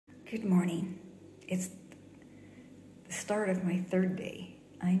Good morning. It's the start of my third day.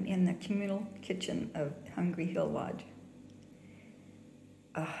 I'm in the communal kitchen of Hungry Hill Lodge.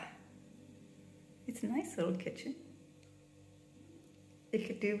 It's a nice little kitchen. It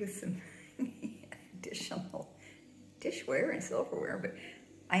could do with some additional dishware and silverware, but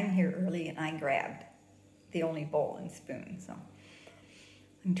I'm here early and I grabbed the only bowl and spoon, so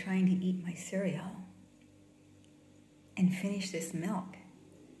I'm trying to eat my cereal and finish this milk.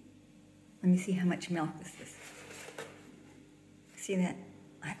 Let me see how much milk this is. See that?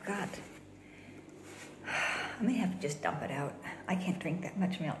 I've got, I may have to just dump it out. I can't drink that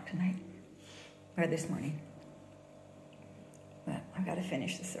much milk tonight, or this morning. But I've got to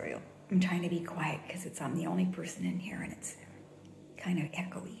finish the cereal. I'm trying to be quiet because I'm the only person in here and it's kind of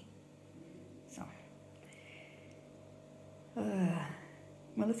echoey. So,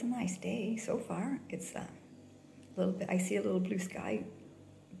 well, it's a nice day so far. It's a little bit, I see a little blue sky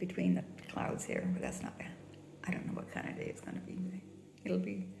between the clouds here, but that's not bad. I don't know what kind of day it's going to be. It'll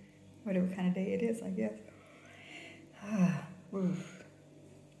be whatever kind of day it is, I guess. Well,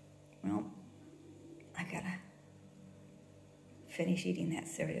 I gotta finish eating that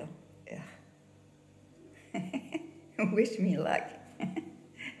cereal. Wish me luck.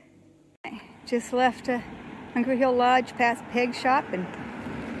 I just left Hungry Hill Lodge past Peg Shop and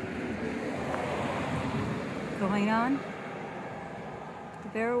going on the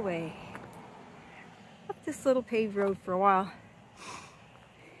Barrow Way. Up this little paved road for a while.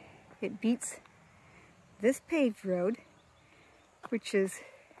 It beats this paved road, which is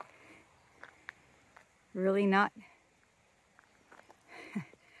really not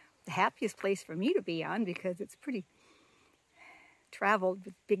the happiest place for me to be on because it's pretty traveled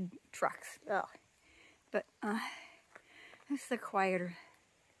with big trucks. Oh. But this is a quieter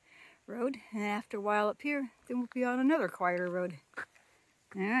road, and after a while up here, then we'll be on another quieter road.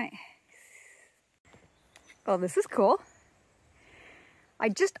 All right. Well, this is cool. I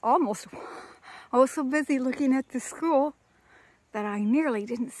was so busy looking at the school that I nearly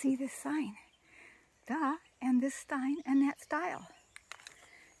didn't see this sign. Duh, and this sign and that style.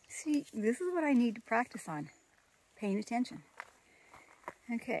 See, this is what I need to practice on, paying attention.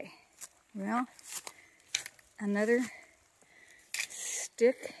 Okay, well, another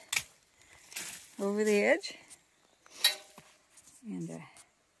stick over the edge and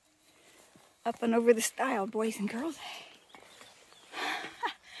up and over the style, boys and girls.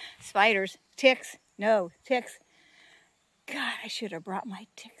 Spiders, ticks, no, ticks. God, I should have brought my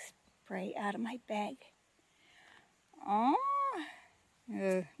tick spray out of my bag. Oh,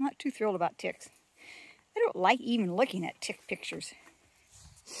 not too thrilled about ticks. I don't like even looking at tick pictures.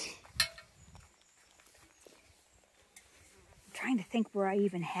 I'm trying to think where I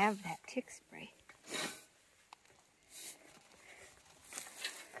even have that tick spray.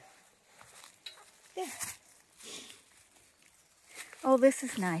 There. Oh, this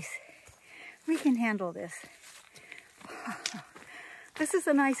is nice. We can handle this. This is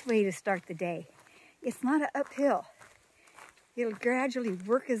a nice way to start the day. It's not an uphill. It'll gradually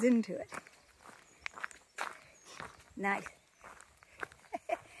work us into it. Nice.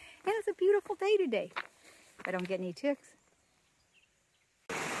 And it's a beautiful day today. I don't get any ticks.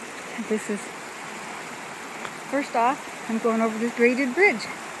 This is, first off, I'm going over this graded bridge.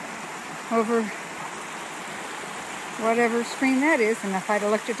 Over whatever stream that is, and if I'd have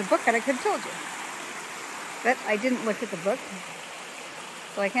looked at the book, I could have told you. But I didn't look at the book,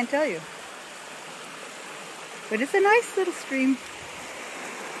 so I can't tell you. But it's a nice little stream.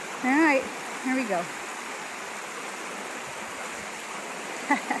 All right, here we go.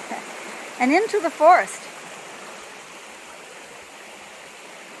 And into the forest.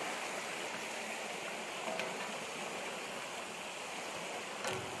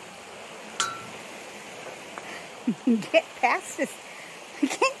 Get past this.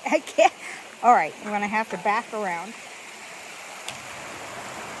 I can't. All right, I'm going to have to back around.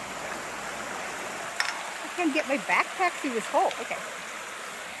 I can't get my backpack through this hole. Okay.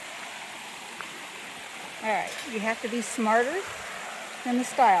 All right, you have to be smarter than the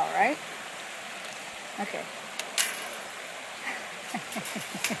style, right? Okay.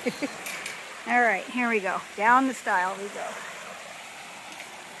 All right, here we go. Down the style we go.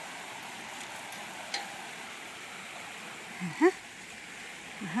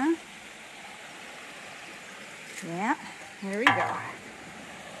 Yeah, here we go.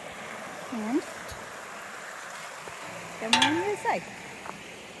 And come on the other side.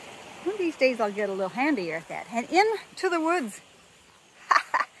 One of these days I'll get a little handier at that. And into the woods.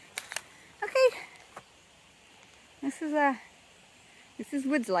 Okay. This is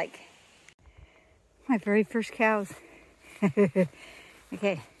woods-like. My very first cows.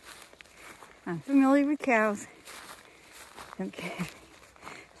 Okay, I'm familiar with cows. Okay.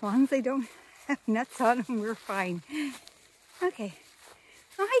 As long as they don't have nuts on them, we're fine. Okay.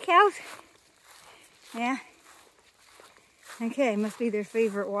 Oh, hi, cows. Yeah. Okay, must be their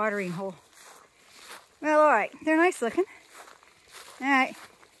favorite watering hole. Well, all right. They're nice looking. All right.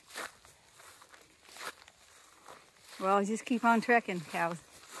 Well, just keep on trekking, cows.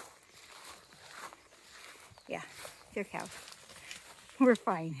 Yeah, they're cows. We're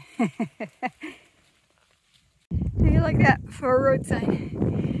fine. You like that for a road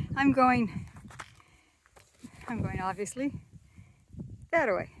sign. I'm going obviously that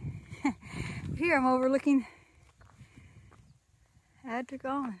way. Here I'm overlooking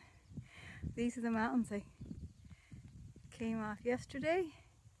Adrigal. These are the mountains I came off yesterday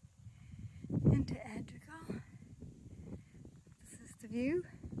into Adrigal. This is the view.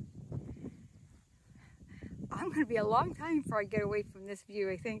 I'm going to be a long time before I get away from this view,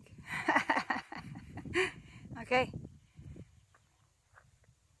 I think. Okay.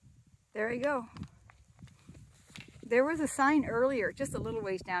 There you go. There was a sign earlier, just a little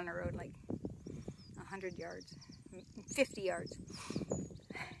ways down the road, like 100 yards, 50 yards.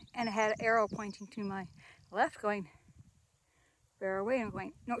 And it had an arrow pointing to my left going, bear away. And I'm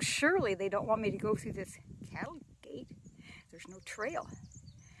going, no, surely they don't want me to go through this cattle gate. There's no trail.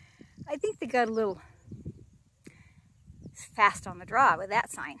 I think they got a little fast on the draw with that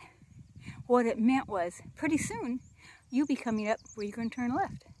sign. What it meant was, pretty soon, you'll be coming up where you're going to turn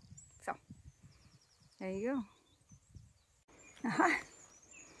left. So, there you go. Aha.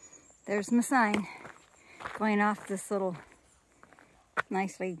 There's my sign going off this little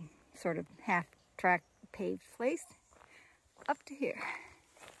nicely sort of half-track paved place up to here.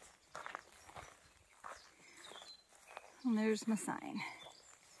 And there's my sign.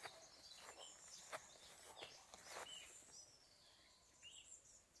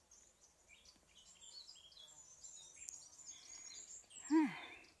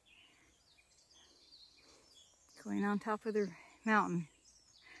 Going on top of the mountain.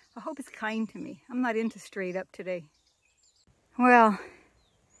 I hope it's kind to me. I'm not into straight up today. Well,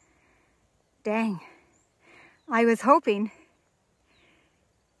 dang. I was hoping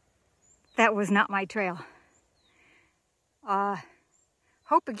that was not my trail.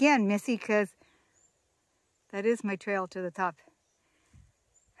 Hope again, Missy, because that is my trail to the top.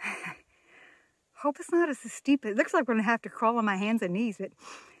 Hope it's not as steep. It looks like we're going to have to crawl on my hands and knees, but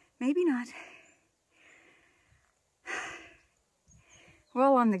maybe not.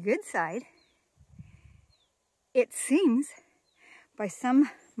 Well, on the good side, it seems by some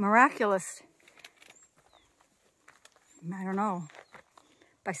miraculous, I don't know,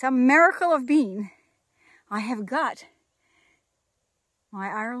 by some miracle of being, I have got my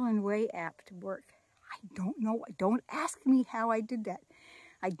Ireland Way app to work. I don't know. Don't ask me how I did that.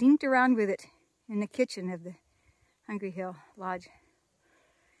 I dinked around with it in the kitchen of the Hungry Hill Lodge.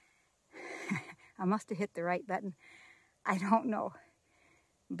 I must have hit the right button. I don't know.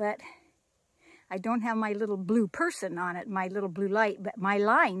 But I don't have my little blue person on it, my little blue light, but my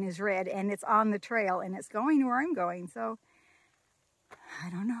line is red and it's on the trail and it's going where I'm going. So, I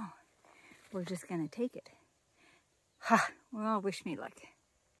don't know. We're just going to take it. Ha! Well, wish me luck.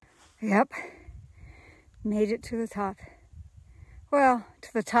 Yep. Made it to the top. Well,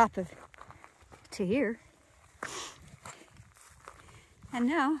 to the top of, to here. And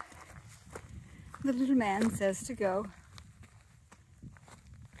now, the little man says to go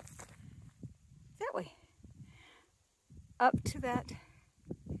that way. Up to that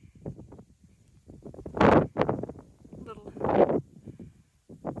little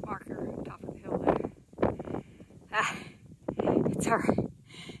marker on top of the hill there. Ah, it's hard.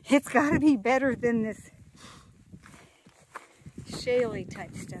 It's got to be better than this shaly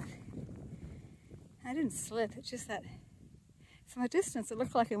type stuff. I didn't slip, it's just that from a distance it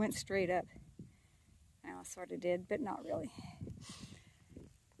looked like it went straight up. Well, I sort of did, but not really.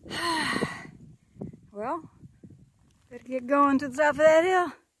 Well, better get going to the top of that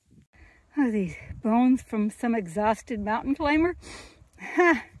hill. Are these bones from some exhausted mountain climber?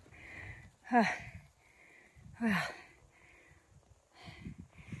 Well,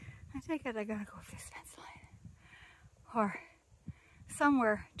 I take it I gotta go up this fence line. Or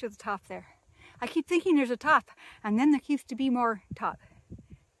somewhere to the top there. I keep thinking there's a top, and then there keeps to be more top.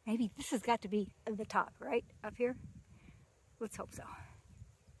 Maybe this has got to be the top, right? Up here? Let's hope so.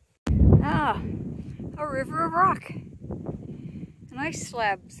 Ah, a river of rock. Nice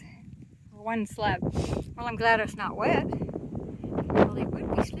slabs. One slab. Well, I'm glad it's not wet. Well, it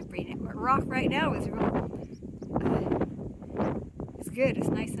would be slippery. But rock right now is real. It's good. It's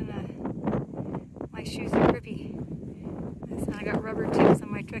nice and my shoes are grippy. And I got rubber tips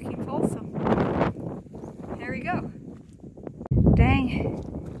on my trekking poles, so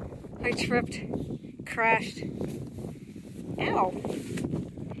morning. I tripped, crashed. Ow.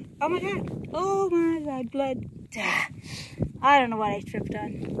 Oh my God. Oh my God, blood. I don't know what I tripped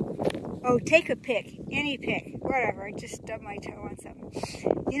on. Oh, take a pick, any pick, whatever. I just stubbed my toe on something.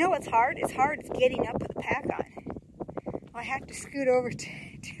 You know what's hard? It's hard. It's getting up with a pack on. I have to scoot over to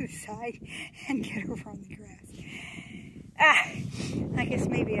the side and get over on the grass. I guess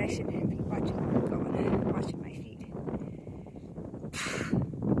maybe I should be watching my feet.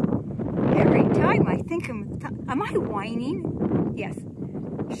 Every time I think am I whining? Yes.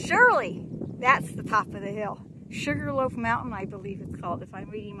 Surely that's the top of the hill. Sugarloaf Mountain, I believe it's called, if I'm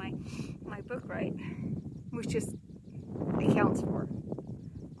reading my book right, which just accounts for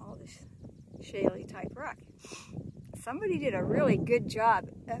all this shaly type rock. Somebody did a really good job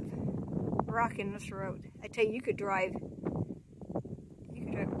of rocking this road. I tell you, you could drive a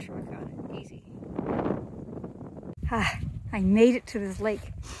truck on it, easy. I made it to this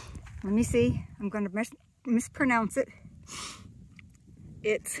lake. Let me see, I'm going to mispronounce it.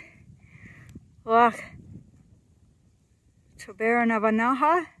 It's Loch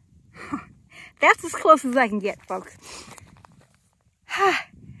Tobaranavanaha. That's as close as I can get, folks.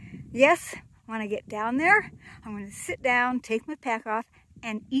 Yes, when I get down there, I'm going to sit down, take my pack off,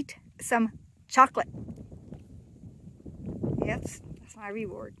 and eat some chocolate. Yes, that's my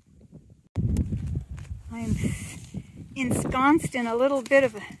reward. I'm ensconced in a little bit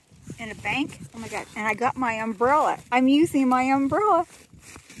of in a bank. Oh my God, and I got my umbrella. I'm using my umbrella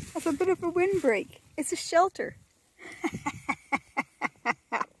as a bit of a windbreak. It's a shelter.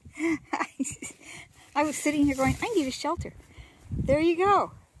 I was sitting here going, I need a shelter. There you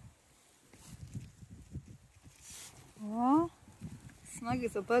go. Well, snug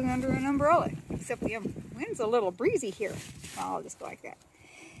as a bug under an umbrella, except the wind's a little breezy here. Well, I'll just go like that.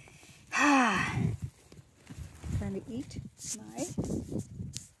 Trying to eat my,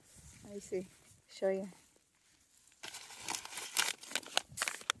 let me see, show you.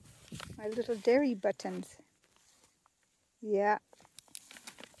 My little dairy buttons. Yeah.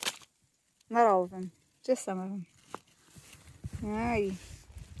 Not all of them, just some of them. Alrighty.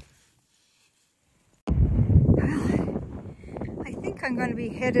 Well, I think I'm going to be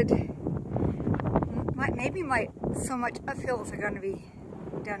headed, maybe so much uphills are going to be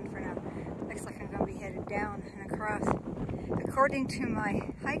done for now. Looks like I'm going to be headed down and across. According to my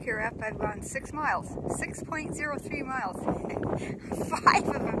hiker app, I've gone 6 miles, 6.03 miles. 5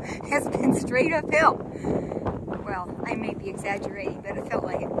 of them has been straight uphill. Well, I may be exaggerating, but it felt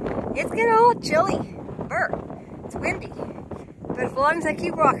like it. It's getting a little chilly. It's windy. But as long as I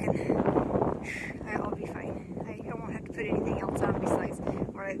keep walking, I'll be fine. I won't have to put anything else on besides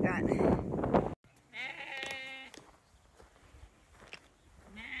what I've got.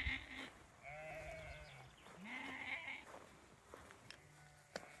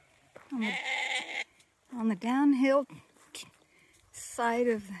 On the downhill side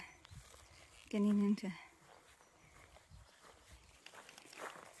of getting into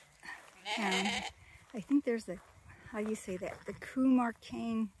town, I think there's the, how do you say that, the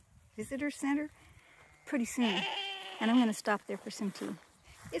Kumarkane Visitor Center pretty soon. And I'm going to stop there for some tea.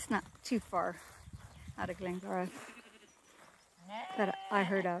 It's not too far out of Glengara, but I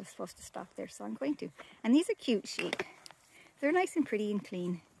heard I was supposed to stop there, so I'm going to. And these are cute sheep. They're nice and pretty and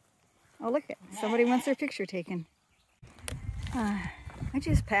clean. Oh, look at somebody wants their picture taken. I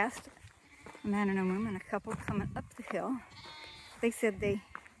just passed a man and a woman, a couple coming up the hill. They said they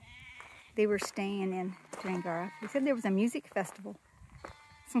were staying in Glengara. They said there was a music festival,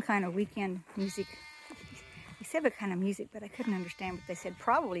 some kind of weekend music. They said what kind of music, but I couldn't understand what they said.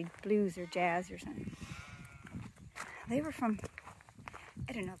 Probably blues or jazz or something. They were from,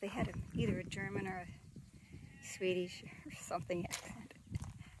 I don't know, they had either a German or a Swedish or something accent.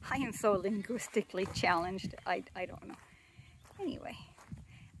 I am so linguistically challenged, I don't know. Anyway,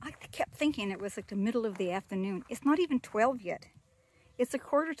 I kept thinking it was like the middle of the afternoon. It's not even 12 yet. It's a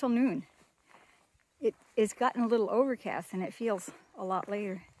quarter till noon. It's gotten a little overcast and it feels a lot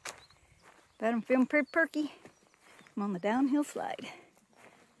later. But I'm feeling pretty perky. I'm on the downhill slide.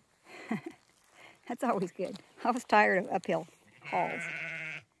 That's always good. I was tired of uphill hauls.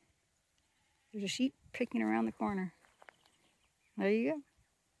 There's a sheep picking around the corner. There you go.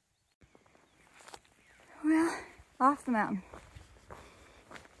 Well, off the mountain.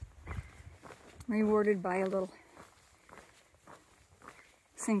 Rewarded by a little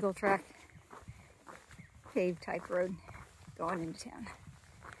single track paved type road going into town.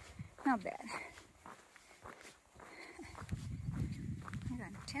 Not bad. I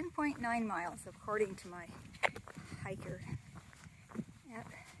got 10.9 miles according to my hiker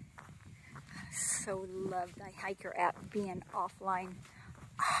app. so love the Hiker app being offline.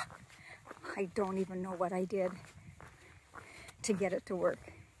 I don't even know what I did to get it to work.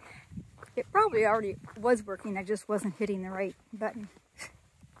 It probably already was working, I just wasn't hitting the right button.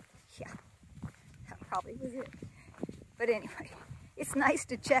 Yeah, that probably was it. But anyway, it's nice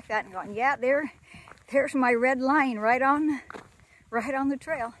to check that and going, yeah, there's my red line right on the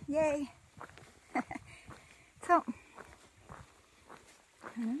trail. Yay! So,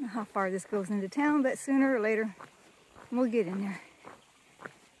 I don't know how far this goes into town, but sooner or later, we'll get in there.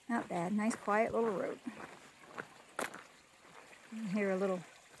 Not bad. Nice, quiet little road. I hear a little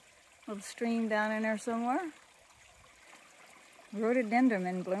stream down in there somewhere. Rhododendron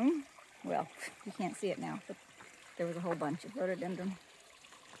in bloom. Well, you can't see it now, but there was a whole bunch of rhododendron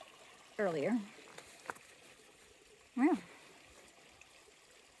earlier. Well.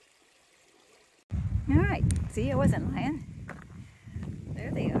 All right. See, I wasn't lying.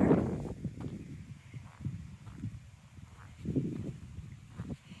 There they are.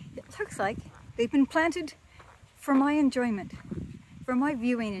 It looks like they've been planted for my enjoyment, for my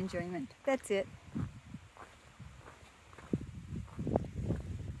viewing enjoyment. That's it.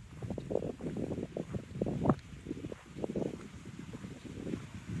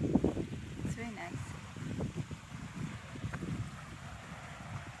 It's very nice.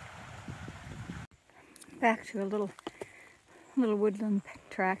 Back to a little woodland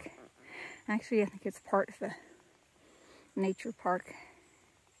track. Actually, I think it's part of a nature park.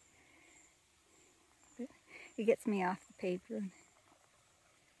 But it gets me off the paved road.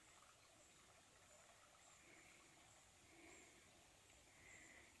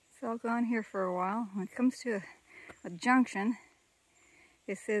 So I'll go on here for a while. When it comes to a junction,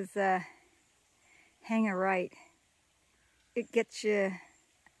 it says hang a right. It gets you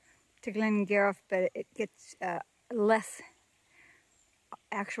to Glengariff, but it gets less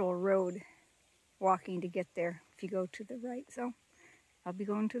actual road walking to get there if you go to the right. So I'll be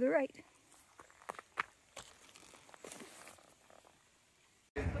going to the right.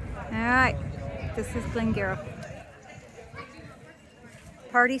 Alright, this is Glengariff.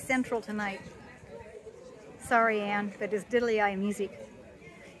 Party Central tonight. Sorry, Anne, but it's diddly-eye music.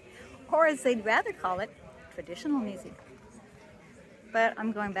 Or as they'd rather call it, traditional music. But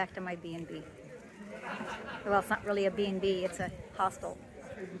I'm going back to my B&B. Well, it's not really a B&B, it's a hostel.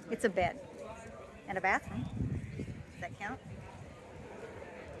 It's a bed and a bathroom. Does that count?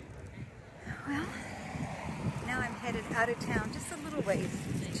 Well, now I'm headed out of town just a little ways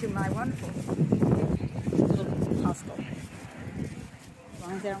to my wonderful little hostel. As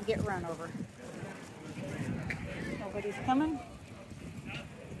long as I don't get run over. Nobody's coming.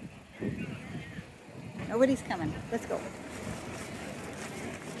 Nobody's coming. Let's go.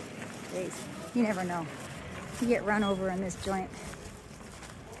 Jeez, you never know. You get run over in this joint.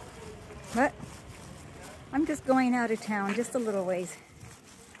 But I'm just going out of town just a little ways.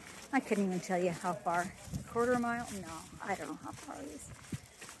 I couldn't even tell you how far. A quarter mile? No, I don't know how far it is.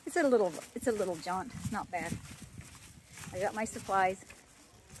 It's a little jaunt. It's not bad. I got my supplies.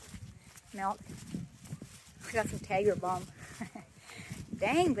 Milk. I got some Tiger Balm.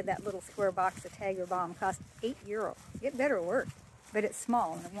 Dang, but that little square box of Tiger Balm cost €8. It better work. But it's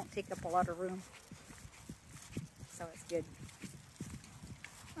small and it won't take up a lot of room. So it's good.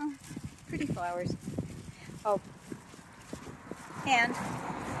 Oh, pretty flowers. Oh. And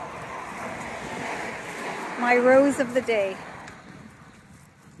my rose of the day.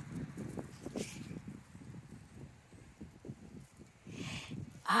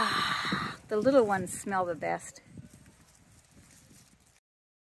 Ah, the little ones smell the best.